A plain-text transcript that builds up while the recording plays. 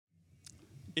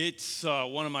It's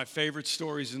one of my favorite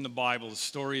stories in the Bible, the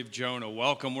story of Jonah.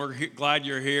 Welcome. We're glad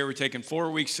you're here. We're taking 4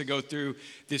 weeks to go through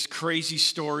this crazy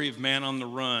story of man on the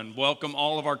run. Welcome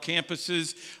all of our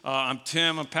campuses. I'm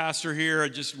Tim, I'm pastor here.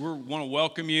 We want to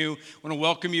welcome you. I want to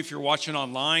welcome you if you're watching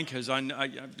online, because I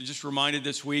just reminded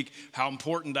this week how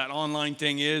important that online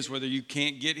thing is, whether you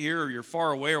can't get here or you're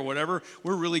far away or whatever.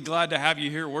 We're really glad to have you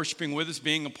here worshiping with us,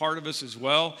 being a part of us as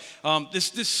well.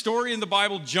 This story in the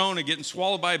Bible, Jonah getting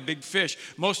swallowed by a big fish.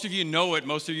 Most of you know it.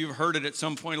 Most of you have heard it at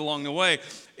some point along the way.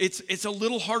 It's a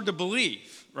little hard to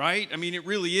believe, right? I mean, it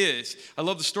really is. I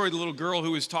love the story of the little girl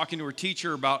who was talking to her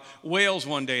teacher about whales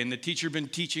one day, and the teacher had been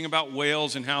teaching about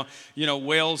whales and how,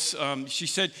 whales, she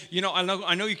said,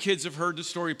 I know you kids have heard the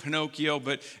story of Pinocchio,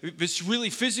 but it's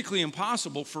really physically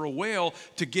impossible for a whale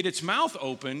to get its mouth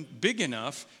open big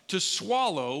enough to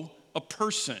swallow a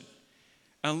person.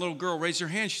 And the little girl raised her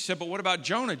hand. She said, but what about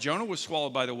Jonah? Jonah was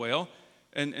swallowed by the whale.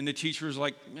 And the teacher was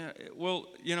like, yeah, well,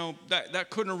 that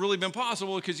couldn't have really been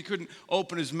possible because he couldn't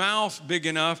open his mouth big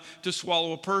enough to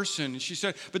swallow a person. And she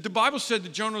said, but the Bible said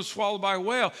that Jonah was swallowed by a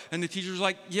whale. And the teacher was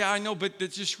like, yeah, I know, but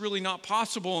it's just really not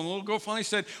possible. And the little girl finally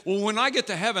said, well, when I get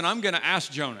to heaven, I'm going to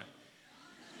ask Jonah.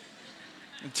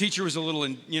 The teacher was a little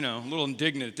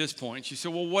indignant at this point. She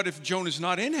said, well, what if Jonah's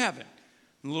not in heaven?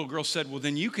 And the little girl said, well,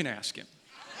 then you can ask him.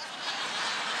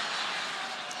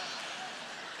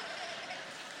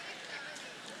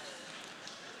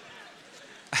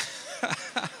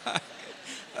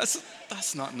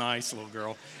 That's not nice, little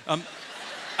girl.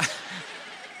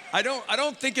 I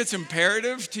don't think it's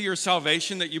imperative to your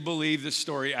salvation that you believe this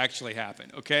story actually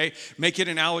happened, okay? Make it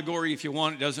an allegory if you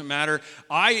want, it doesn't matter.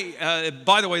 By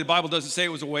the way, the Bible doesn't say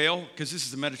it was a whale, because this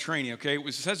is the Mediterranean, okay?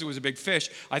 It says it was a big fish.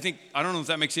 I don't know if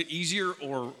that makes it easier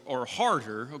or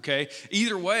harder, okay?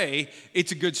 Either way,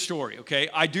 it's a good story, okay?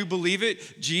 I do believe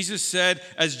it. Jesus said,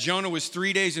 as Jonah was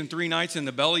 3 days and 3 nights in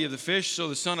the belly of the fish, so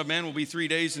the Son of Man will be 3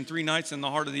 days and 3 nights in the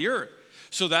heart of the earth.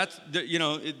 So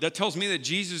that tells me that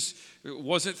Jesus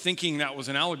wasn't thinking that was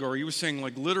an allegory. He was saying,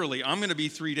 like, literally, I'm going to be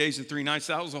 3 days and 3 nights.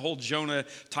 That was the whole Jonah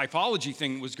typology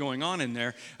thing that was going on in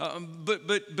there. But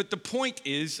the point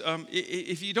is,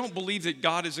 if you don't believe that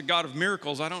God is a God of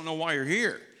miracles, I don't know why you're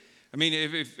here. I mean,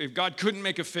 if God couldn't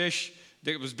make a fish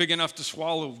that was big enough to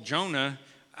swallow Jonah,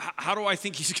 how do I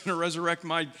think he's going to resurrect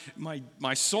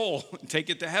my soul and take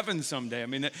it to heaven someday? I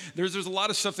mean, there's a lot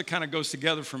of stuff that kind of goes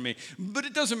together for me. But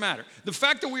it doesn't matter. The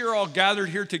fact that we are all gathered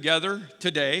here together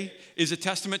today is a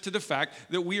testament to the fact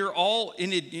that we are all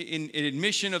in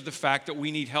admission of the fact that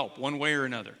we need help one way or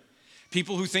another.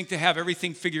 People who think they have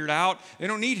everything figured out, they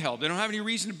don't need help. They don't have any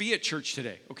reason to be at church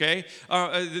today, okay?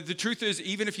 The truth is,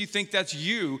 even if you think that's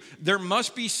you, there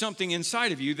must be something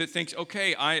inside of you that thinks,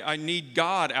 okay, I need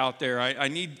God out there.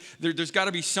 There's got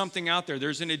to be something out there.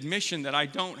 There's an admission that I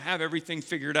don't have everything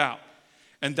figured out.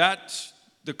 And that's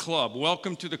the club.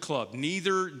 Welcome to the club.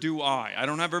 Neither do I. I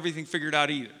don't have everything figured out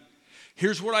either.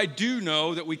 Here's what I do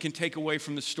know that we can take away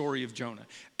from the story of Jonah.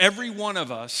 Every one of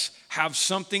us have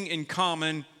something in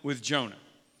common with Jonah,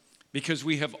 because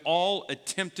we have all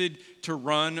attempted to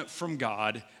run from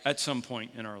God at some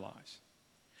point in our lives.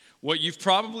 What you've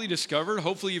probably discovered,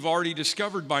 hopefully you've already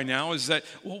discovered by now, is that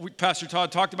what Pastor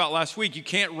Todd talked about last week. You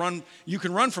can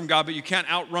run from God, but you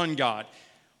can't outrun God.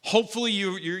 Hopefully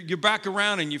you're back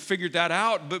around and you figured that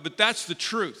out, but that's the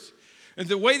truth. And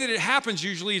the way that it happens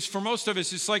usually is, for most of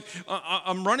us, it's like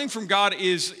I'm running from God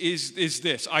is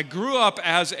this. I grew up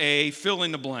as a fill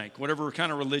in the blank, whatever kind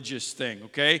of religious thing,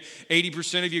 okay?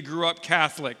 80% of you grew up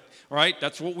Catholic, right?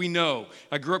 That's what we know.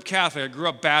 I grew up Catholic, I grew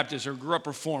up Baptist, or grew up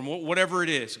Reformed, whatever it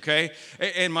is, okay?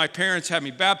 And my parents had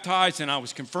me baptized, and I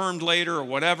was confirmed later or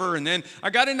whatever. And then I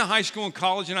got into high school and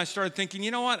college, and I started thinking,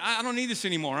 you know what? I don't need this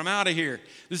anymore. I'm out of here.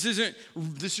 This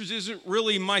isn't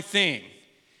really my thing.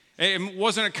 It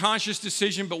wasn't a conscious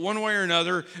decision, but one way or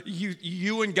another,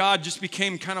 you and God just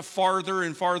became kind of farther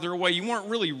and farther away. You weren't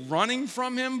really running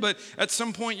from him, but at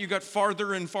some point you got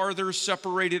farther and farther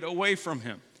separated away from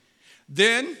him.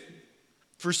 Then,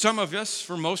 for some of us,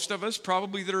 for most of us,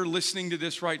 probably that are listening to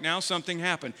this right now, something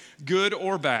happened, good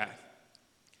or bad,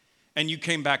 and you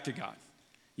came back to God.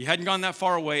 You hadn't gone that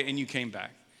far away, and you came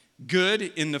back. Good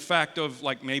in the fact of,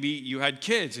 like, maybe you had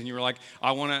kids and you were like,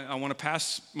 I want to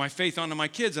pass my faith on to my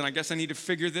kids, and I guess I need to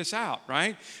figure this out,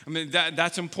 right? I mean,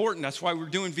 that's important. That's why we're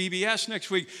doing VBS next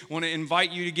week. I want to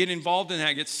invite you to get involved in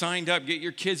that, get signed up, get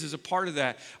your kids as a part of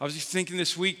that. I was just thinking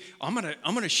this week, I'm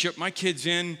gonna ship my kids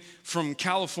in from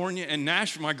California and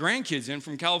Nashville, my grandkids in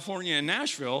from California and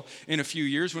Nashville in a few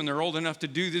years when they're old enough to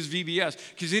do this VBS,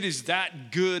 because it is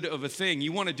that good of a thing.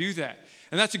 You want to do that.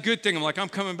 And that's a good thing. I'm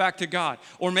coming back to God.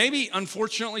 Or maybe,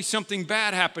 unfortunately, something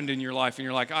bad happened in your life and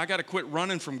you're like, I got to quit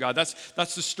running from God. That's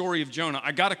the story of Jonah.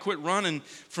 I got to quit running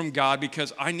from God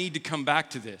because I need to come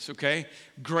back to this, okay?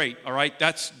 Great, all right?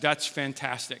 That's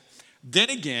fantastic. Then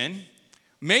again,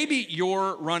 maybe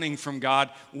your running from God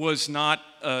was not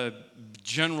a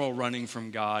general running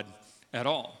from God at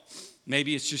all.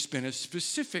 Maybe it's just been a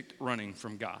specific running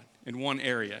from God in one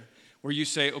area, where you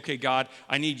say, okay, God,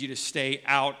 I need you to stay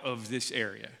out of this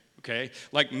area, okay?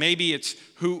 Like maybe it's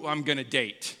who I'm going to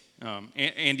date.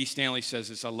 Andy Stanley says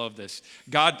this. I love this.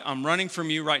 God, I'm running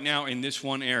from you right now in this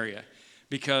one area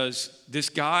because this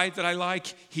guy that I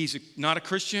like, he's not a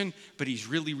Christian, but he's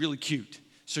really, really cute.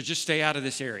 So just stay out of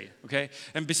this area, okay?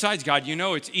 And besides, God, you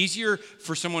know it's easier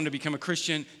for someone to become a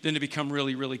Christian than to become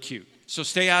really, really cute. So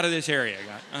stay out of this area,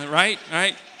 God, right? All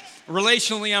right?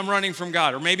 Relationally, I'm running from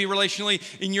God. Or maybe relationally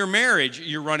in your marriage,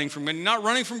 you're running from God. Not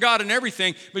running from God in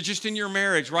everything, but just in your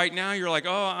marriage. Right now, you're like,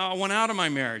 oh, I want out of my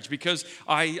marriage because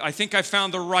I think I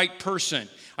found the right person.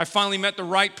 I finally met the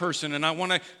right person, and I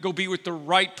want to go be with the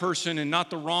right person and not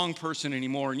the wrong person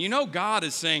anymore. And you know God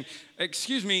is saying,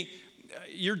 excuse me,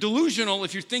 you're delusional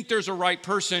if you think there's a right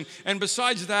person. And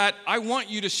besides that, I want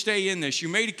you to stay in this. You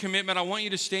made a commitment. I want you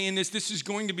to stay in this. This is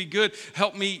going to be good.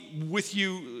 Help me with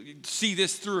you see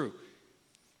this through.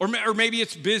 Or maybe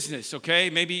it's business, okay?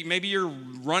 Maybe you're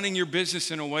running your business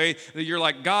in a way that you're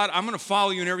like, God, I'm going to follow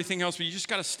you and everything else, but you just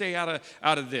got to stay out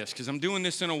of this because I'm doing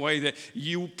this in a way that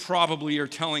you probably are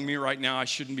telling me right now I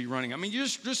shouldn't be running. I mean,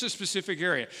 just a specific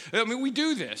area. I mean, we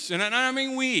do this, and I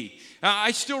mean we.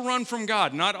 I still run from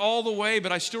God, not all the way,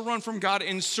 but I still run from God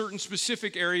in certain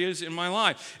specific areas in my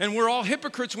life. And we're all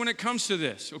hypocrites when it comes to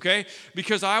this, okay?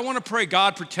 Because I want to pray,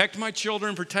 God, protect my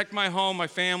children, protect my home, my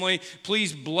family.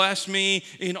 Please bless me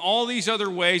in all these other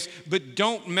ways, but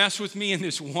don't mess with me in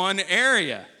this one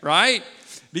area, right?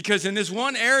 Because in this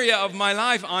one area of my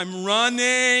life, I'm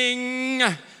running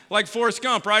like Forrest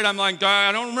Gump, right? I'm like,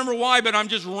 I don't remember why, but I'm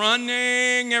just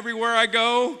running everywhere I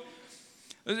go.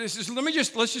 Let's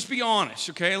just be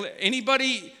honest, okay?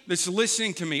 Anybody that's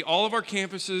listening to me, all of our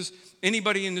campuses,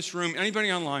 anybody in this room,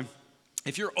 anybody online,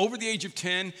 if you're over the age of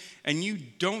 10 and you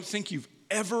don't think you've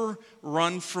ever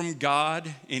run from God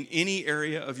in any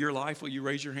area of your life, will you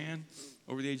raise your hand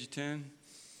over the age of 10?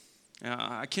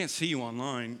 I can't see you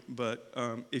online, but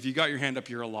if you got your hand up,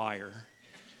 you're a liar.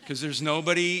 Because there's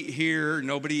nobody here,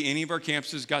 any of our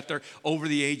campuses got there over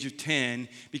the age of 10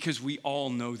 because we all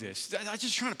know this. I'm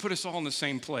just trying to put us all in the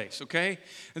same place, okay?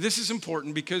 And this is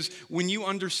important because when you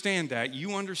understand that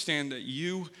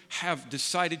you have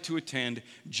decided to attend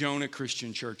Jonah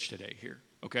Christian Church today here,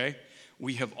 okay?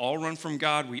 We have all run from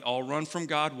God. We all run from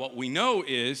God. What we know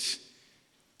is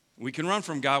we can run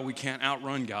from God. We can't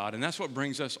outrun God. And that's what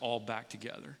brings us all back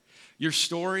together. Your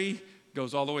story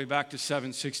goes all the way back to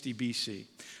 760 BC.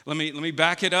 Let me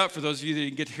back it up for those of you that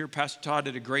didn't get to hear. Pastor Todd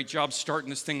did a great job starting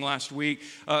this thing last week.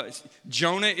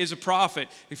 Jonah is a prophet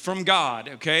from God,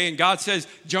 okay? And God says,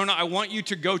 Jonah, I want you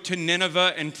to go to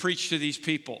Nineveh and preach to these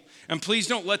people. And please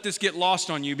don't let this get lost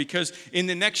on you because in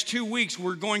the next 2 weeks,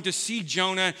 we're going to see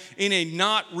Jonah in a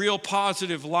not real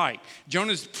positive light.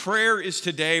 Jonah's prayer is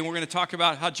today, and we're going to talk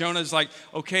about how Jonah's like,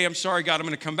 okay, I'm sorry, God, I'm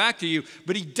going to come back to you.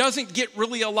 But he doesn't get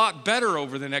really a lot better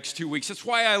over the next 2 weeks. That's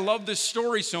why I love this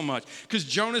story so much, because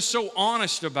Jonah's so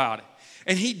honest about it.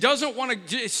 And he doesn't want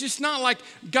to, it's just not like,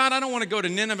 God, I don't want to go to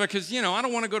Nineveh because, I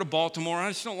don't want to go to Baltimore. I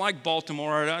just don't like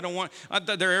Baltimore.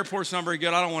 Their airport's not very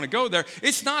good. I don't want to go there.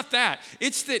 It's not that.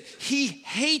 It's that he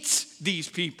hates these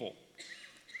people.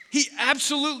 He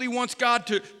absolutely wants God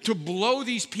to blow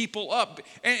these people up.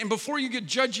 And before you get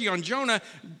judgy on Jonah,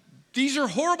 these are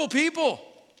horrible people.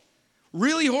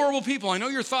 Really horrible people. I know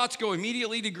your thoughts go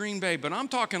immediately to Green Bay, but I'm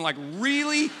talking like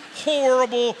really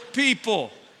horrible people.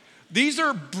 These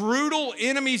are brutal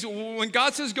enemies. When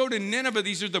God says go to Nineveh,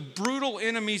 these are the brutal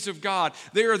enemies of God.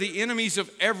 They are the enemies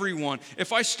of everyone.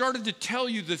 If I started to tell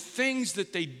you the things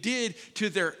that they did to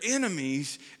their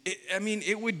enemies,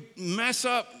 it would mess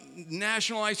up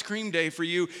National Ice Cream Day for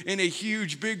you in a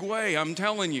huge, big way. I'm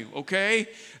telling you, okay?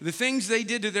 The things they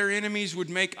did to their enemies would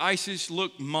make ISIS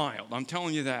look mild. I'm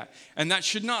telling you that. And that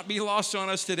should not be lost on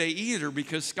us today either,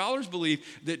 because scholars believe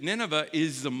that Nineveh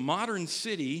is the modern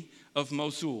city of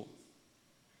Mosul,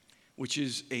 which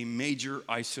is a major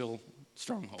ISIL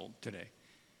stronghold today.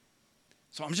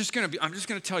 So I'm just going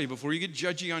to tell you before you get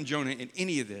judgy on Jonah in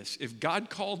any of this, if God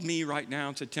called me right now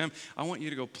and said, Tim, I want you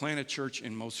to go plant a church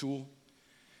in Mosul,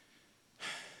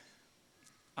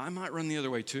 I might run the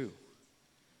other way too.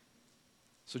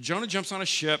 So Jonah jumps on a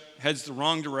ship, heads the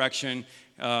wrong direction.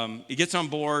 He gets on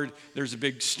board. There's a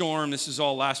big storm. This is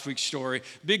all last week's story.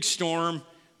 Big storm.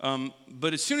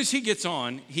 But as soon as he gets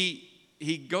on,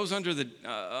 he goes under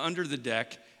the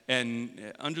deck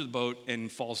and under the boat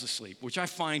and falls asleep, which I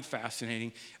find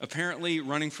fascinating. Apparently,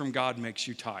 running from God makes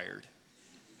you tired.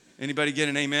 Anybody get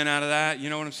an amen out of that?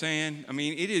 You know what I'm saying? I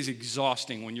mean, it is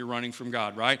exhausting when you're running from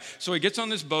God, right? So he gets on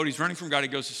this boat, he's running from God, he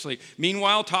goes to sleep.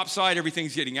 Meanwhile, topside,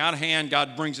 everything's getting out of hand.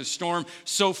 God brings a storm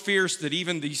so fierce that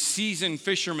even the seasoned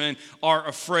fishermen are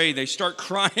afraid. They start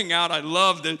crying out. I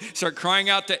love that. Start crying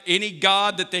out to any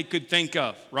God that they could think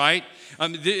of, right?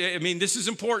 This is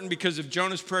important because of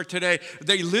Jonah's prayer today.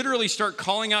 They literally start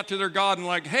calling out to their God and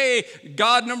like, hey,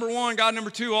 God number one, God number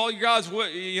two, all you guys,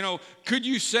 could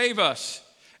you save us?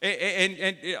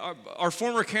 And our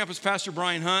former campus pastor,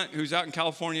 Brian Hunt, who's out in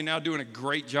California now doing a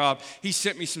great job, he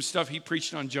sent me some stuff. He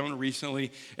preached on Jonah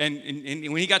recently. And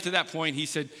when he got to that point, he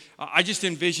said, I just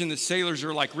envision the sailors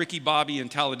are like Ricky Bobby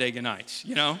and Talladega Nights,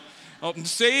 you know? Oh,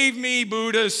 save me,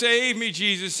 Buddha. Save me,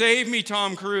 Jesus. Save me,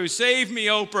 Tom Cruise. Save me,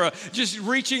 Oprah. Just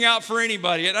reaching out for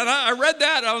anybody. And I read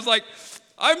that, and I was like,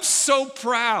 I'm so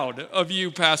proud of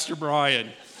you, Pastor Brian.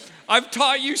 I've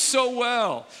taught you so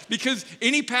well, because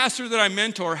any pastor that I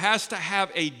mentor has to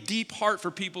have a deep heart for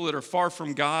people that are far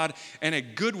from God and a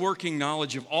good working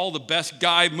knowledge of all the best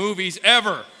guy movies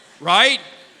ever, right?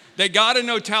 They got to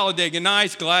know Talladega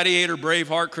Nights, Gladiator,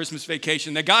 Braveheart, Christmas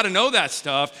Vacation. They got to know that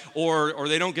stuff, or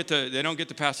they don't get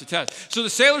to pass the test. So the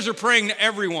sailors are praying to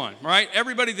everyone, right?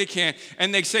 Everybody they can,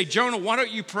 and they say, Jonah, why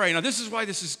don't you pray? Now this is why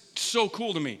this is so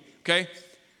cool to me, okay?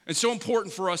 And so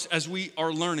important for us as we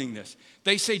are learning this.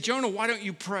 They say, Jonah, why don't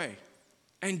you pray?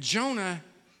 And Jonah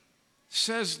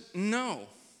says, no,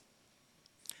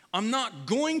 I'm not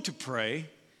going to pray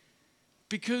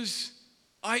because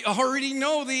I already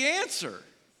know the answer.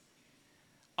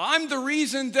 I'm the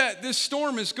reason that this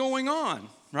storm is going on,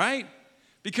 right?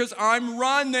 Because I'm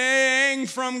running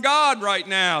from God right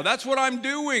now. That's what I'm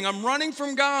doing. I'm running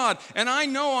from God. And I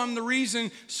know I'm the reason.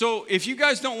 So if you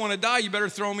guys don't want to die, you better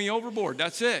throw me overboard.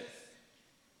 That's it.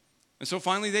 And so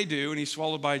finally they do, and he's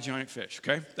swallowed by a giant fish,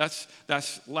 okay? That's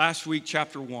last week,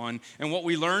 chapter 1. And what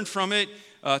we learned from it,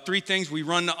 3 things. We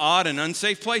run to odd and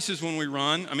unsafe places when we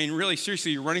run. I mean, really,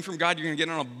 seriously, you're running from God, you're going to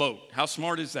get on a boat. How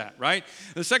smart is that, right?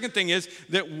 The second thing is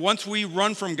that once we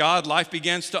run from God, life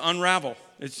begins to unravel.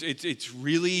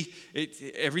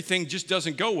 Everything just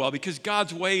doesn't go well because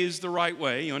God's way is the right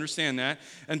way. You understand that?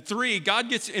 And 3, God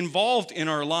gets involved in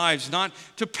our lives, not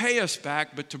to pay us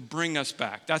back, but to bring us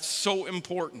back. That's so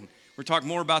important. We're talking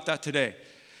more about that today.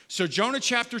 So Jonah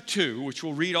chapter 2, which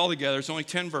we'll read all together, it's only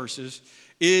 10 verses,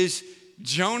 is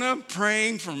Jonah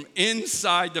praying from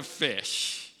inside the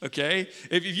fish, okay?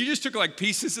 If you just took like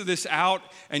pieces of this out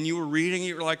and you were reading it,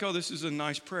 you were like, oh, this is a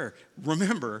nice prayer.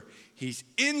 Remember, he's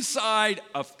inside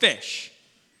a fish.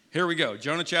 Here we go,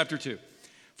 Jonah chapter 2.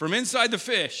 From inside the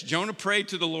fish, Jonah prayed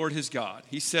to the Lord his God.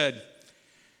 He said,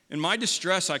 in my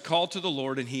distress, I called to the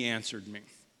Lord and he answered me.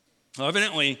 Well,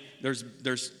 evidently, there's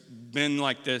been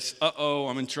like this,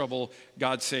 I'm in trouble,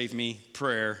 God save me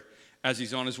prayer as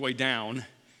he's on his way down.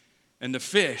 And the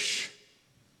fish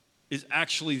is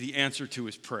actually the answer to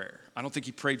his prayer. I don't think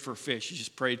he prayed for a fish. He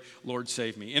just prayed, Lord,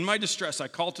 save me. In my distress, I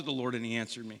called to the Lord and he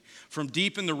answered me. From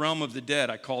deep in the realm of the dead,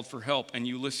 I called for help and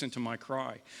you listened to my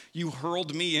cry. You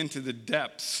hurled me into the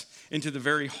depths, into the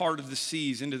very heart of the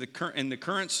seas, and the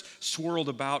currents swirled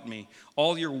about me.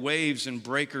 All your waves and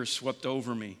breakers swept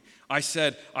over me. I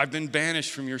said, I've been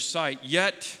banished from your sight,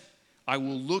 yet I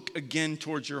will look again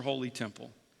towards your holy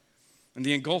temple. And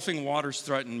the engulfing waters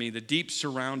threatened me. The deep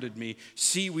surrounded me.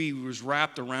 Seaweed was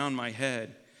wrapped around my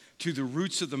head. To the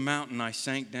roots of the mountain I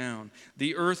sank down.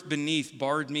 The earth beneath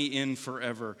barred me in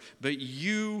forever. But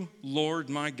you, Lord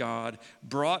my God,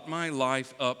 brought my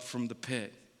life up from the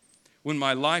pit. When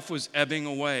my life was ebbing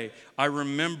away, I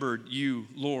remembered you,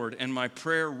 Lord, and my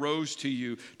prayer rose to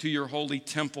you, to your holy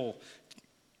temple.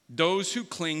 Those who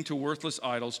cling to worthless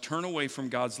idols turn away from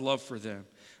God's love for them.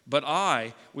 But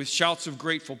I, with shouts of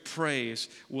grateful praise,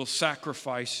 will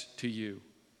sacrifice to you.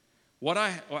 What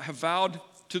I have vowed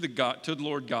to the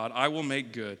Lord God, I will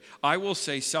make good. I will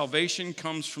say, salvation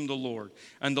comes from the Lord.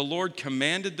 And the Lord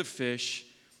commanded the fish,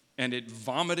 and it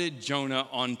vomited Jonah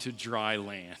onto dry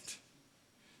land.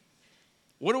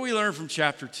 What do we learn from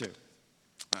chapter 2?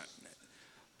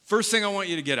 First thing I want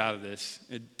you to get out of this,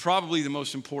 and probably the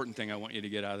most important thing I want you to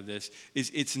get out of this, is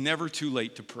it's never too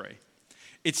late to pray.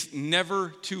 It's never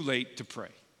too late to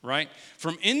pray, right?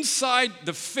 From inside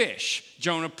the fish,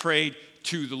 Jonah prayed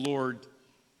to the Lord,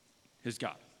 his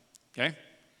God, okay?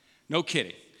 No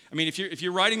kidding. I mean, if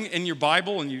you're writing in your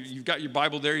Bible and you've got your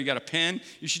Bible there, you got a pen,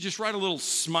 you should just write a little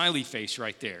smiley face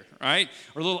right there, right?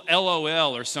 Or a little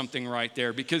LOL or something right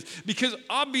there, because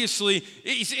obviously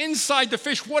he's inside the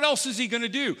fish. What else is he going to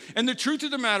do? And the truth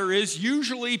of the matter is,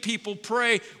 usually people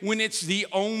pray when it's the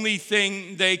only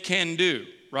thing they can do.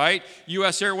 Right?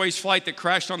 U.S. Airways flight that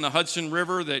crashed on the Hudson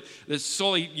River that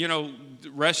Sully,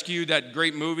 rescued, that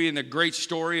great movie and the great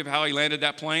story of how he landed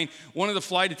that plane. One of the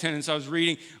flight attendants I was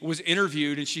reading was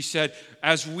interviewed, and she said,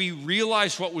 as we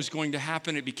realized what was going to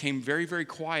happen, it became very, very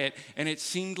quiet, and it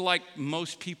seemed like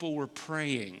most people were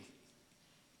praying.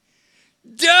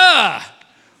 Duh!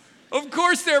 Of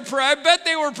course they're praying. I bet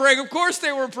they were praying. Of course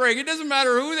they were praying. It doesn't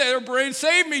matter who they were praying.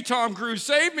 Save me, Tom Cruise.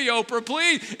 Save me, Oprah,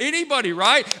 please. Anybody,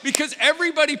 right? Because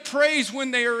everybody prays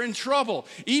when they are in trouble.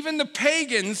 Even the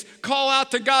pagans call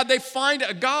out to God. They find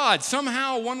a God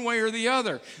somehow, one way or the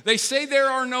other. They say there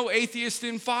are no atheists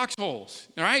in foxholes,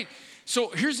 right? So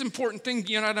here's the important thing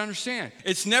you got to understand.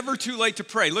 It's never too late to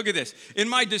pray. Look at this. In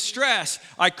my distress,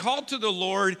 I called to the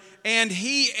Lord, and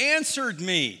he answered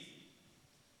me.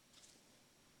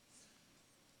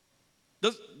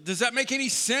 Does that make any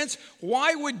sense?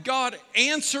 Why would God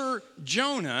answer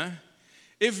Jonah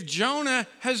if Jonah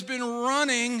has been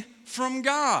running from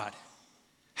God?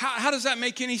 How does that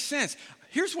make any sense?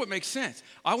 Here's what makes sense.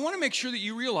 I want to make sure that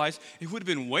you realize it would have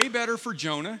been way better for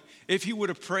Jonah if he would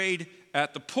have prayed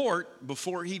at the port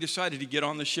before he decided to get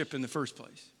on the ship in the first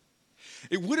place.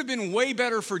 It would have been way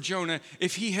better for Jonah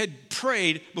if he had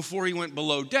prayed before he went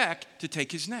below deck to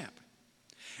take his nap.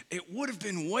 It would have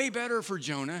been way better for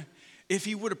Jonah if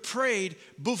he would have prayed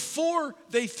before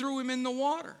they threw him in the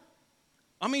water.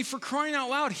 I mean, for crying out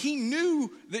loud, he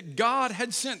knew that God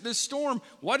had sent this storm.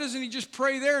 Why doesn't he just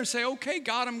pray there and say, okay,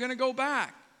 God, I'm going to go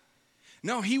back?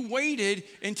 No, he waited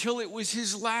until it was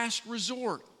his last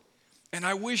resort. And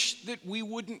I wish that we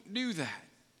wouldn't do that.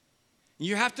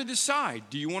 You have to decide,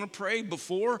 do you want to pray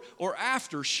before or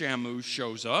after Shamu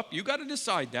shows up? You got to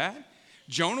decide that.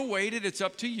 Jonah waited, it's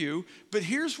up to you. But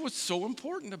here's what's so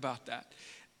important about that.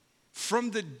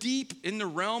 From the deep in the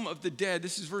realm of the dead,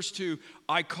 this is verse 2,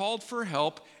 I called for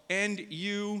help and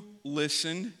you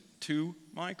listened to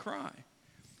my cry.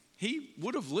 He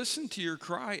would have listened to your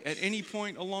cry at any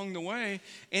point along the way,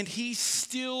 and he's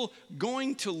still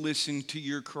going to listen to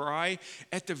your cry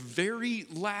at the very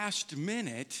last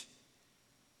minute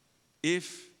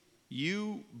if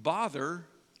you bother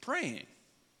praying.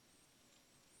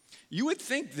 You would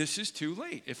think this is too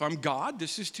late. If I'm God,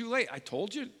 this is too late. I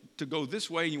told you to go this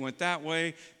way, you went that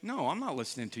way. No, I'm not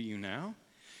listening to you now.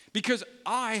 Because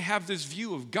I have this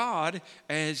view of God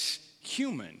as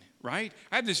human, right?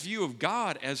 I have this view of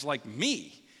God as like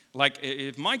me. Like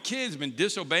if my kid's been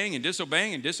disobeying and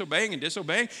disobeying and disobeying and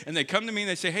disobeying, and they come to me and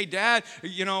they say, hey, Dad,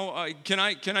 can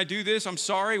I do this? I'm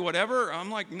sorry, whatever.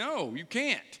 I'm like, no, you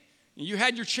can't. You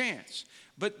had your chance.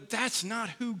 But that's not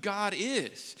who God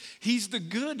is. He's the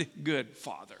good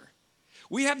Father.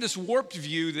 We have this warped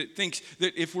view that thinks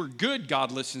that if we're good,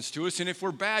 God listens to us, and if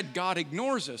we're bad, God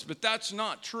ignores us. But that's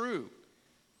not true.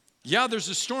 Yeah, there's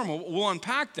a storm. We'll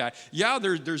unpack that. Yeah,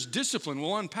 there's discipline.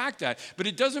 We'll unpack that. But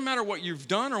it doesn't matter what you've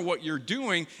done or what you're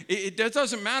doing. It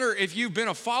doesn't matter if you've been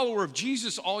a follower of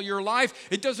Jesus all your life.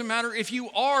 It doesn't matter if you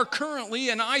are currently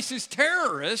an ISIS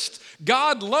terrorist.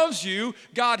 God loves you.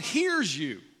 God hears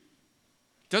you.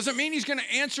 Doesn't mean he's going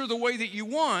to answer the way that you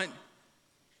want.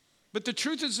 But the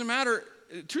truth of the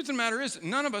matter is,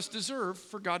 none of us deserve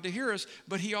for God to hear us,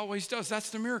 but he always does. That's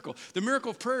the miracle. The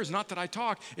miracle of prayer is not that I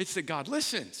talk, it's that God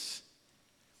listens.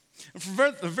 And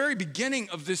from the very beginning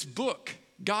of this book,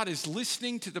 God is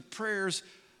listening to the prayers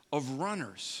of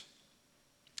runners.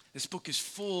 This book is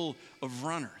full of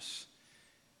runners.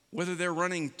 Whether they're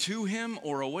running to him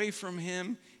or away from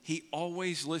him, he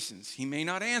always listens. He may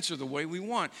not answer the way we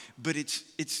want, but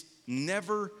it's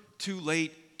never too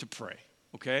late to pray,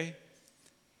 okay?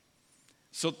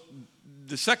 So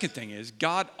the second thing is,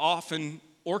 God often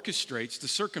orchestrates the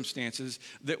circumstances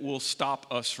that will stop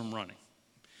us from running.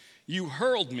 You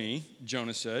hurled me,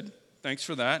 Jonah said, thanks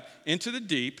for that, into the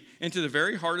deep, into the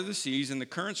very heart of the seas, and the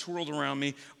currents swirled around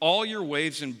me. All your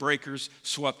waves and breakers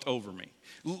swept over me.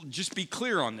 Just be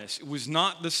clear on this. It was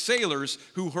not the sailors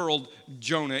who hurled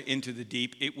Jonah into the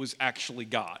deep. It was actually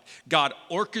God. God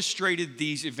orchestrated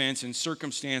these events and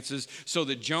circumstances so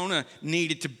that Jonah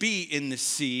needed to be in the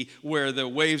sea where the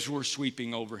waves were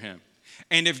sweeping over him.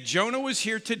 And if Jonah was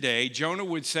here today, Jonah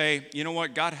would say, you know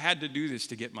what? God had to do this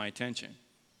to get my attention.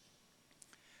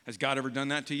 Has God ever done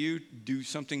that to you? Do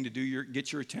something to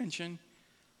get your attention?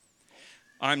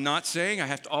 I'm not saying I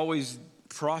have to always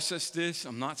process this.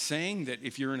 I'm not saying that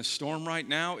if you're in a storm right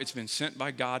now, it's been sent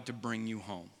by God to bring you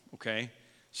home, okay?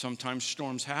 Sometimes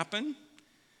storms happen.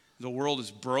 The world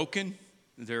is broken.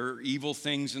 There are evil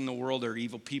things in the world. There are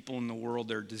evil people in the world.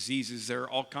 There are diseases. There are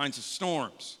all kinds of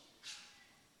storms.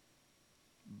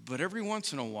 But every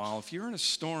once in a while, if you're in a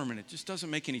storm and it just doesn't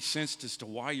make any sense as to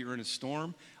why you're in a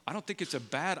storm, I don't think it's a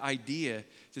bad idea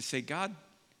to say, God,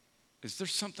 is there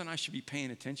something I should be paying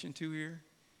attention to here?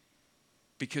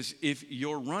 Because if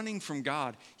you're running from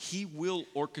God, He will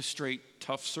orchestrate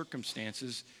tough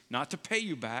circumstances, not to pay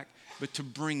you back, but to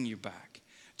bring you back.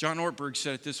 John Ortberg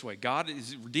said it this way: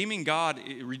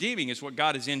 redeeming is what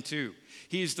God is into.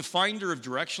 He is the finder of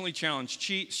directionally challenged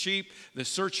sheep, the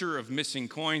searcher of missing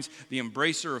coins, the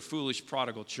embracer of foolish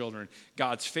prodigal children.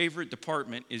 God's favorite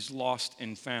department is lost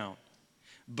and found.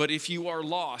 But if you are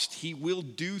lost, He will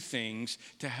do things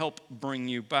to help bring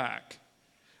you back.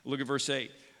 Look at verse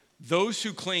 8.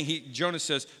 Jonah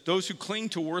says, those who cling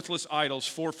to worthless idols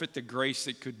forfeit the grace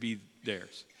that could be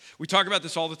theirs. We talk about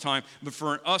this all the time, but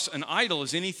for us, an idol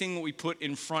is anything that we put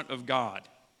in front of God.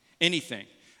 Anything.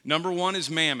 Number one is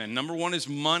mammon. Number one is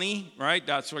money, right?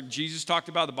 That's what Jesus talked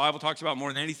about. The Bible talks about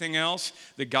more than anything else.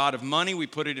 The God of money, we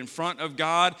put it in front of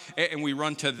God, and we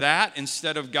run to that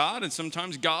instead of God. And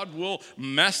sometimes God will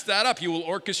mess that up. He will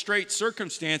orchestrate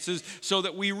circumstances so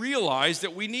that we realize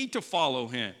that we need to follow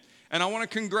Him. And I want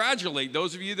to congratulate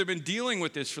those of you that have been dealing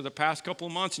with this for the past couple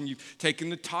of months, and you've taken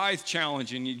the tithe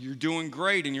challenge, and you're doing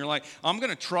great, and you're like, I'm going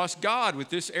to trust God with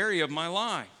this area of my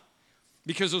life.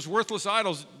 Because those worthless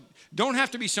idols don't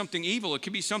have to be something evil. It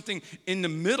could be something in the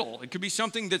middle. It could be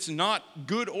something that's not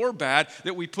good or bad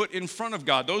that we put in front of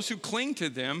God. Those who cling to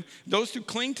them,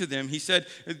 He said,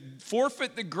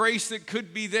 forfeit the grace that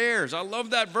could be theirs. I love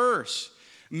that verse.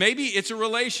 Maybe it's a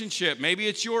relationship. Maybe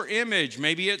it's your image.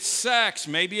 Maybe it's sex.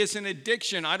 Maybe it's an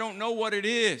addiction. I don't know what it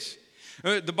is.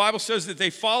 The Bible says that they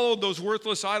followed those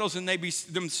worthless idols and they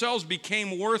themselves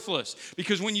became worthless.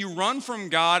 Because when you run from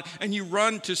God and you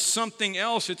run to something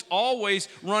else, it's always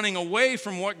running away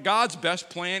from what God's best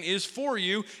plan is for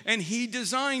you, and He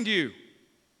designed you.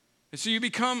 And so you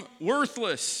become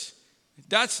worthless.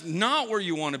 That's not where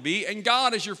you want to be, and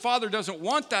God, as your Father, doesn't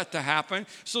want that to happen.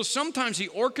 So sometimes He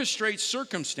orchestrates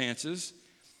circumstances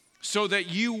so that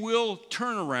you will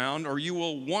turn around, or you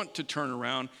will want to turn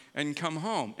around and come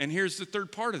home. And here's the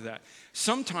third part of that.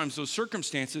 Sometimes those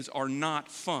circumstances are not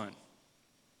fun.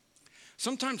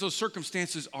 Sometimes those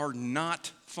circumstances are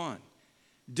not fun.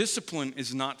 Discipline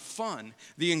is not fun.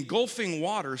 The engulfing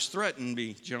waters threatened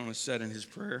me, Jonah said in his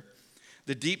prayer.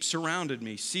 The deep surrounded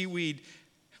me. Seaweed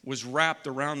was wrapped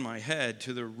around my head.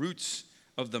 To the roots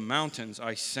of the mountains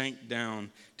I sank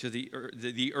down. To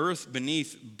the earth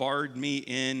beneath barred me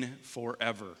in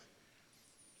forever.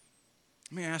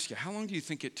 Let me ask you, how long do you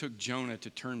think it took Jonah to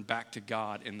turn back to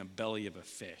God in the belly of a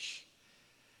fish?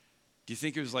 Do you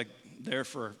think it was like there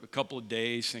for a couple of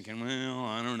days thinking, well,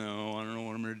 I don't know what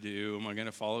I'm going to do. Am I going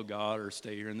to follow God or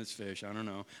stay here in this fish? I don't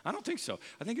know. I don't think so.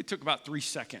 I think it took about 3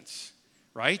 seconds,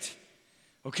 right?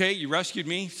 Okay, you rescued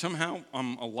me. Somehow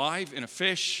I'm alive in a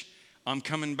fish. I'm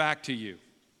coming back to you.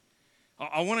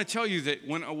 I want to tell you that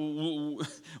when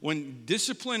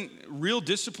real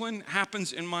discipline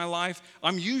happens in my life,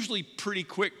 I'm usually pretty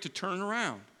quick to turn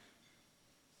around.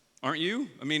 Aren't you?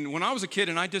 I mean, when I was a kid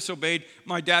and I disobeyed,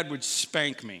 my dad would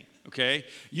spank me, okay?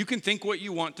 You can think what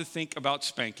you want to think about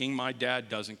spanking. My dad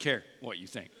doesn't care what you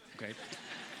think, okay?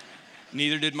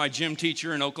 Neither did my gym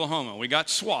teacher in Oklahoma. We got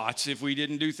swats if we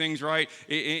didn't do things right,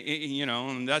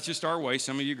 and that's just our way.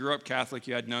 Some of you grew up Catholic,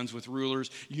 you had nuns with rulers.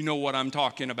 You know what I'm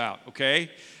talking about, okay?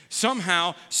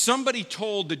 Somehow, somebody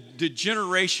told the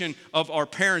generation of our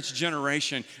parents'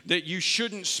 generation that you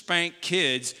shouldn't spank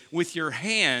kids with your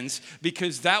hands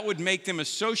because that would make them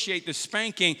associate the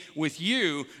spanking with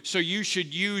you, so you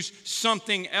should use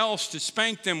something else to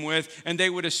spank them with, and they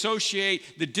would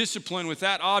associate the discipline with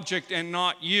that object and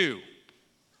not you.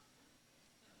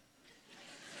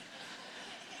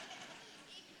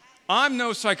 I'm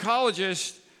no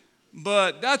psychologist,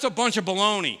 but that's a bunch of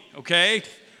baloney, okay?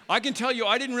 I can tell you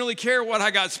I didn't really care what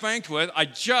I got spanked with. I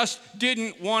just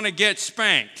didn't want to get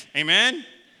spanked. Amen?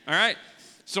 All right?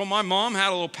 So my mom had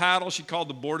a little paddle she called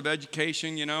the Board of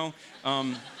Education,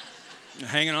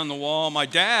 hanging on the wall. My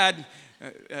dad,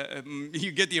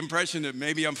 you get the impression that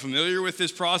maybe I'm familiar with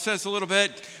this process a little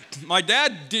bit. My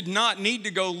dad did not need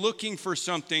to go looking for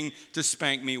something to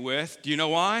spank me with. Do you know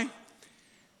why?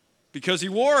 Because he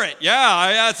wore it.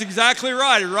 Yeah, that's exactly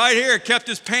right. Right here, kept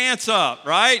his pants up,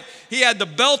 right? He had the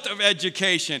belt of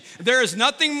education. There is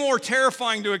nothing more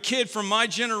terrifying to a kid from my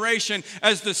generation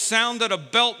as the sound that a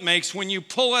belt makes when you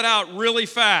pull it out really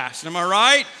fast. Am I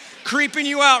right? Creeping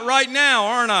you out right now,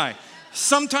 aren't I?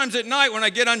 Sometimes at night when I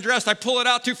get undressed, I pull it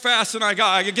out too fast and I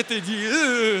get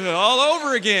the all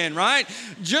over again, right?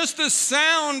 Just the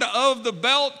sound of the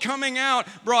belt coming out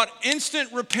brought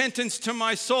instant repentance to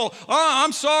my soul. Oh,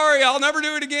 I'm sorry, I'll never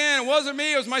do it again. It wasn't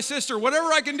me, it was my sister.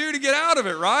 Whatever I can do to get out of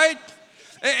it, right?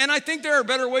 And I think there are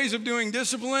better ways of doing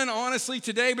discipline, honestly,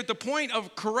 today. But the point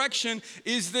of correction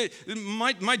is that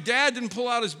my dad didn't pull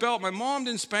out his belt. My mom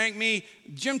didn't spank me.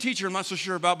 Gym teacher, I'm not so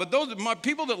sure about. But my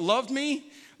people that loved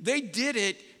me, they did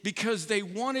it because they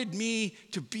wanted me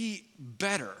to be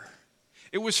better.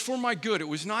 It was for my good. It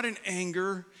was not in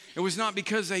anger. It was not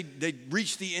because they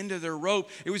reached the end of their rope.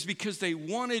 It was because they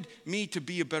wanted me to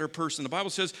be a better person. The Bible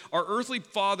says our earthly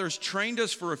fathers trained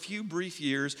us for a few brief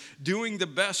years, doing the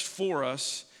best for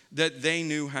us that they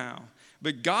knew how.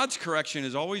 But God's correction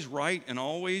is always right and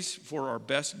always for our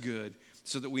best good,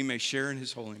 so that we may share in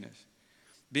his holiness.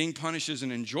 Being punished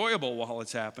isn't enjoyable while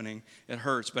it's happening. It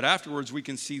hurts. But afterwards, we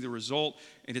can see the result,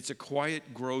 and it's a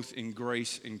quiet growth in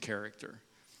grace and character.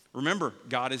 Remember,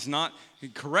 God is not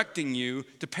correcting you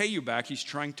to pay you back. He's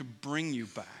trying to bring you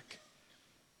back.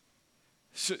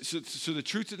 So the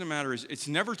truth of the matter is, it's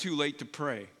never too late to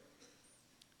pray.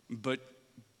 But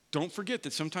don't forget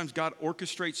that sometimes God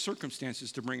orchestrates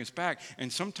circumstances to bring us back.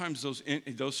 And sometimes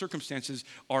those circumstances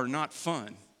are not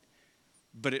fun.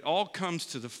 But it all comes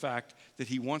to the fact that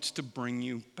he wants to bring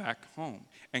you back home.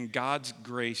 And God's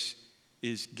grace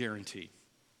is guaranteed.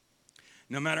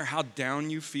 No matter how down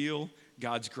you feel,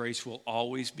 God's grace will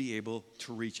always be able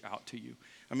to reach out to you.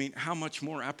 I mean, how much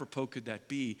more apropos could that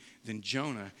be than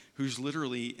Jonah, who's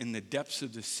literally in the depths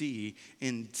of the sea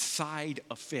inside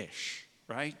a fish,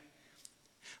 right?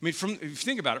 I mean, if you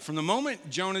think about it, from the moment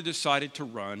Jonah decided to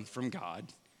run from God,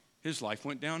 his life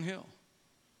went downhill.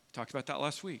 Talked about that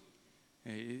last week.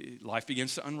 Life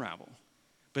begins to unravel.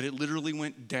 But it literally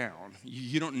went down.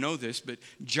 You don't know this, but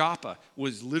Joppa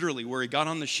was literally where he got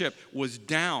on the ship, was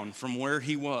down from where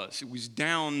he was. It was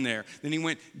down there. Then he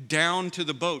went down to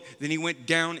the boat. Then he went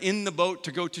down in the boat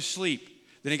to go to sleep.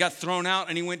 Then he got thrown out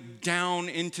and he went down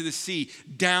into the sea,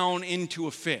 down into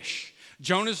a fish.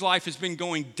 Jonah's life has been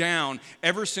going down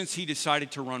ever since he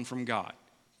decided to run from God.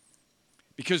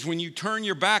 Because when you turn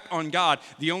your back on God,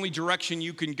 the only direction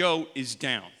you can go is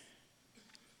down.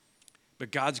 But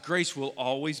God's grace will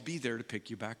always be there to pick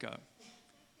you back up.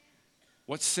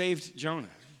 What saved Jonah?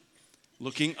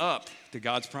 Looking up to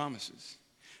God's promises.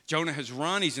 Jonah has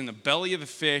run, he's in the belly of a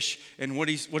fish, and what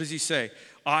does he say?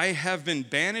 I have been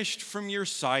banished from your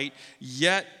sight,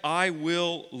 yet I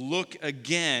will look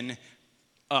again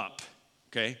up,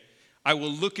 okay? I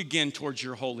will look again towards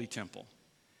your holy temple.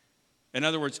 In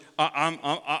other words,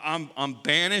 I'm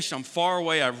banished, I'm far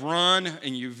away, I've run,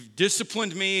 and you've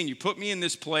disciplined me, and you put me in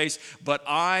this place, but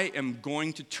I am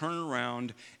going to turn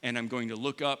around, and I'm going to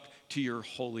look up to your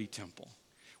holy temple.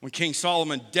 When King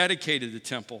Solomon dedicated the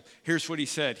temple, here's what he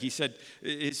said.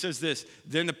 It says this,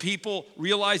 then the people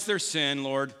realize their sin,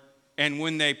 Lord, and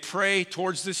when they pray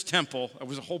towards this temple, it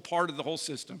was a whole part of the whole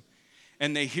system,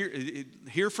 and they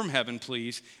hear from heaven,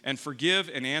 please, and forgive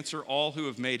and answer all who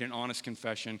have made an honest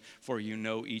confession, for you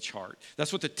know each heart.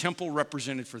 That's what the temple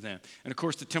represented for them. And of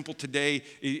course, the temple today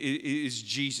is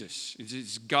Jesus.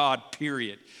 It's God,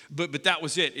 period. But that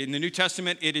was it. In the New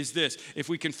Testament, it is this. If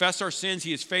we confess our sins,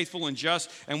 he is faithful and just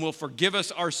and will forgive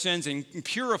us our sins and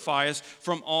purify us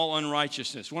from all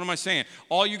unrighteousness. What am I saying?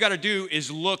 All you got to do is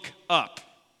look up.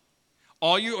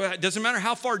 It doesn't matter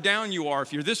how far down you are.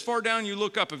 If you're this far down, you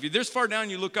look up. If you're this far down,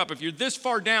 you look up. If you're this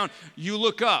far down, you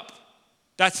look up.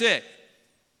 That's it.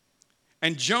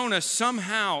 And Jonah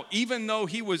somehow, even though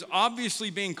he was obviously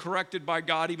being corrected by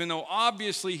God, even though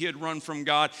obviously he had run from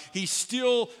God, he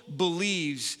still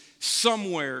believes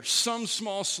somewhere, some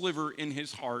small sliver in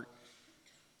his heart,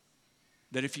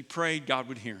 that if he prayed, God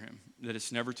would hear him, that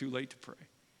it's never too late to pray.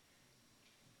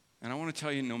 And I want to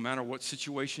tell you, no matter what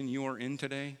situation you are in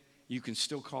today, you can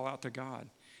still call out to God,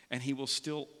 and he will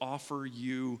still offer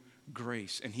you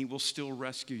grace, and he will still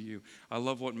rescue you. I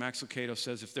love what Max Lucado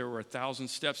says. If there were 1,000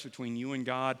 steps between you and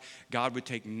God, God would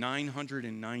take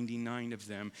 999 of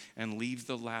them and leave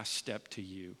the last step to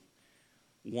you.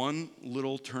 One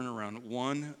little turnaround,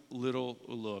 one little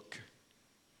look,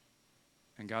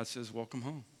 and God says, welcome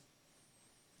home.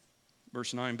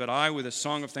 Verse 9, but I, with a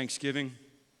song of thanksgiving,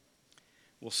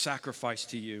 will sacrifice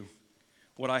to you.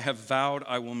 What I have vowed,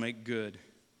 I will make good.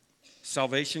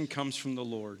 Salvation comes from the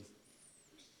Lord.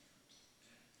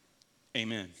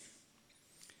 Amen.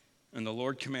 And the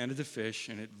Lord commanded the fish,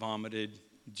 and it vomited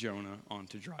Jonah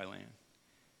onto dry land.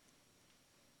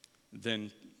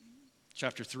 Then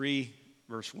chapter 3,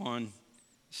 verse 1,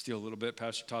 steal a little bit.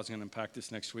 Pastor Todd's going to unpack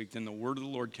this next week. Then the word of the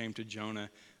Lord came to Jonah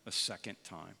a second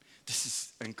time. This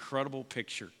is an incredible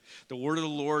picture. The word of the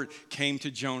Lord came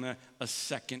to Jonah a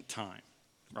second time,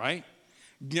 right?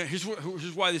 Here's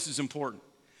why this is important.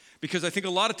 Because I think a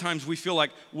lot of times we feel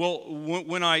like, well,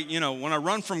 when I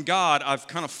run from God, I've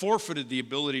kind of forfeited the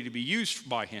ability to be used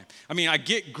by him. I mean, I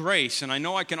get grace, and I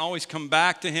know I can always come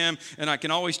back to him, and I can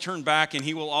always turn back, and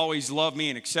he will always love me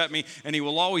and accept me, and he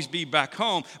will always be back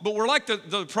home. But we're like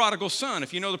the prodigal son.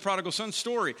 If you know the prodigal son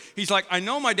story, he's like, I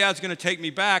know my dad's going to take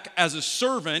me back as a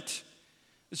servant,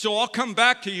 so I'll come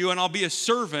back to you, and I'll be a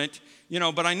servant.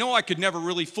 But I know I could never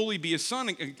really fully be a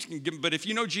son. But if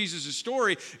you know Jesus'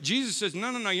 story, Jesus says, no,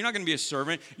 you're not going to be a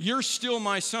servant. You're still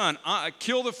my son.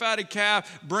 Kill the fatted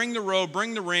calf, bring the robe,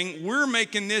 bring the ring. We're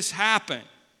making this happen.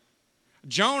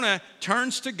 Jonah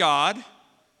turns to God,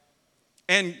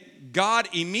 and God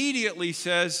immediately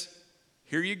says,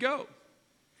 here you go.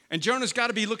 And Jonah's got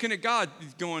to be looking at God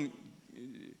going,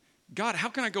 God, how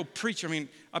can I go preach? I mean,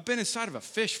 I've been inside of a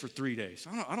fish for 3 days.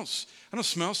 I don't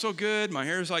smell so good. My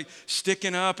hair's like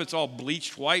sticking up. It's all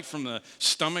bleached white from the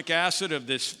stomach acid of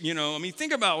this, I mean,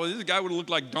 think about it. This guy would have looked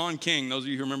like Don King, those of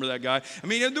you who remember that guy. I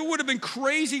mean, it would have been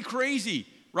crazy,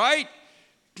 right?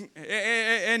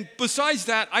 And besides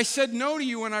that, I said no to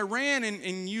you and I ran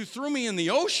and you threw me in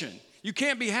the ocean. You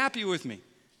can't be happy with me.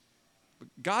 But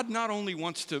God not only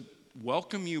wants to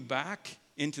welcome you back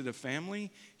into the family,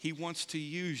 he wants to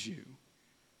use you.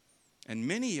 And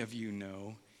many of you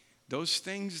know those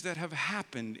things that have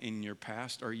happened in your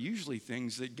past are usually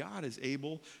things that God is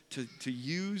able to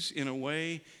use in a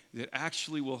way that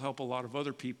actually will help a lot of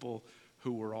other people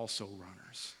who were also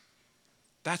runners.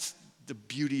 That's the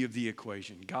beauty of the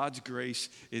equation. God's grace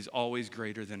is always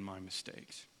greater than my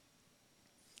mistakes.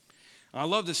 I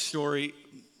love this story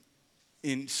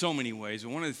in so many ways.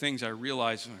 And one of the things I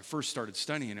realized when I first started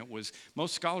studying it was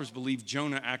most scholars believe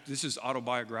this is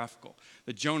autobiographical,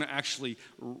 that Jonah actually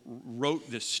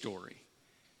wrote this story.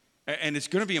 And it's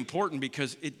going to be important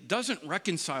because it doesn't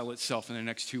reconcile itself in the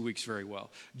next 2 weeks very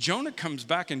well. Jonah comes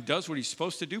back and does what he's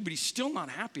supposed to do, but he's still not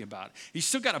happy about it. He's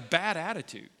still got a bad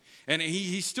attitude. And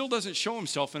he still doesn't show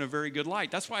himself in a very good light.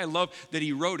 That's why I love that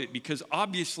he wrote it, because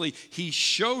obviously he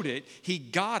showed it, he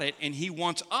got it, and he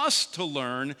wants us to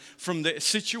learn from the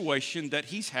situation that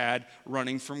he's had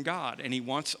running from God. And he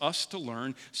wants us to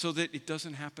learn so that it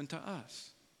doesn't happen to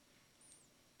us.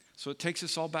 So it takes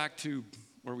us all back to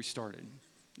where we started.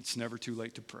 It's never too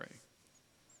late to pray.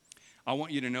 I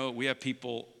want you to know we have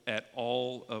people at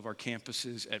all of our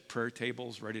campuses at prayer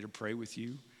tables ready to pray with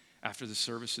you. After the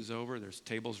service is over, there's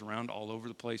tables around all over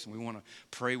the place, and we want to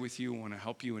pray with you. We want to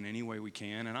help you in any way we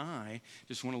can. And I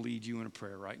just want to lead you in a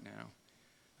prayer right now.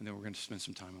 And then we're going to spend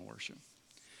some time in worship.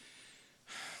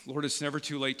 Lord, it's never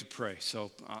too late to pray.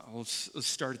 So let's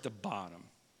start at the bottom.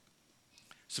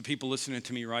 So people listening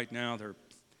to me right now, they're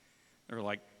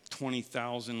like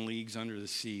 20,000 leagues under the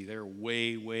sea. They're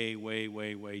way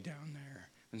down there.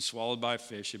 Been swallowed by a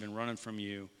fish. They've been running from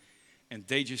you. And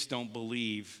they just don't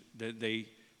believe that they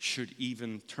should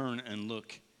even turn and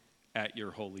look at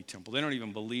your holy temple. They don't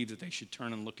even believe that they should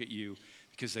turn and look at you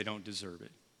because they don't deserve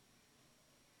it.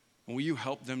 And will you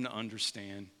help them to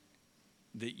understand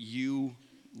that you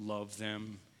love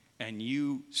them and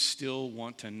you still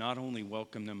want to not only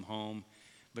welcome them home,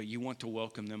 but you want to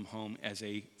welcome them home as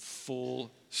a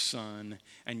full son,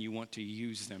 and you want to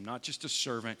use them, not just a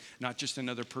servant, not just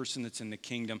another person that's in the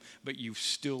kingdom, but you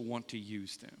still want to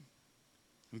use them.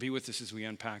 And be with us as we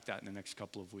unpack that in the next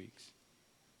couple of weeks.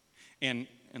 And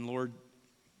Lord,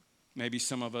 maybe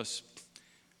some of us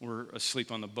were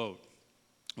asleep on the boat.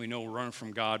 We know we're running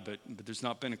from God, but there's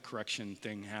not been a correction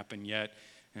thing happen yet,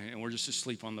 and we're just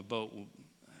asleep on the boat.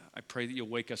 I pray that you'll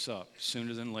wake us up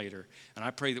sooner than later. And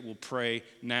I pray that we'll pray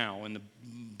now in the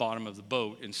bottom of the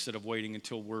boat instead of waiting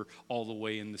until we're all the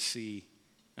way in the sea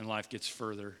and life gets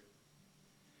further.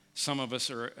 Some of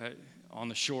us are on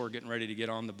the shore getting ready to get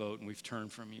on the boat, and we've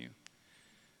turned from you.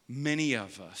 Many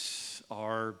of us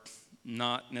are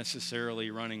not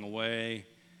necessarily running away,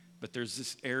 but there's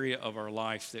this area of our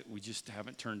life that we just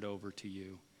haven't turned over to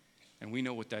you. And we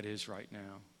know what that is right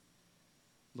now.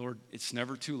 Lord, it's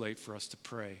never too late for us to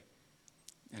pray,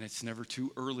 and it's never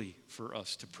too early for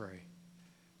us to pray.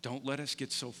 Don't let us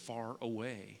get so far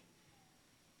away.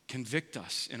 Convict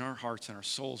us in our hearts and our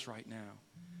souls right now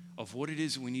of what it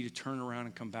is we need to turn around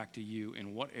and come back to you,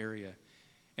 in what area.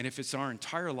 And if it's our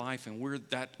entire life and we're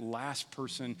that last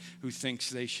person who thinks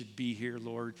they should be here,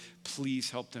 Lord, please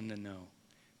help them to know.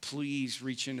 Please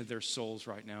reach into their souls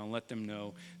right now and let them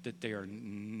know that they are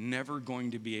never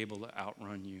going to be able to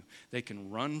outrun you. They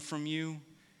can run from you,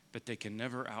 but they can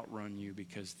never outrun you,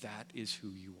 because that is who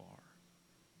you are.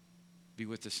 Be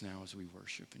with us now as we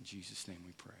worship. In Jesus' name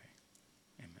we pray.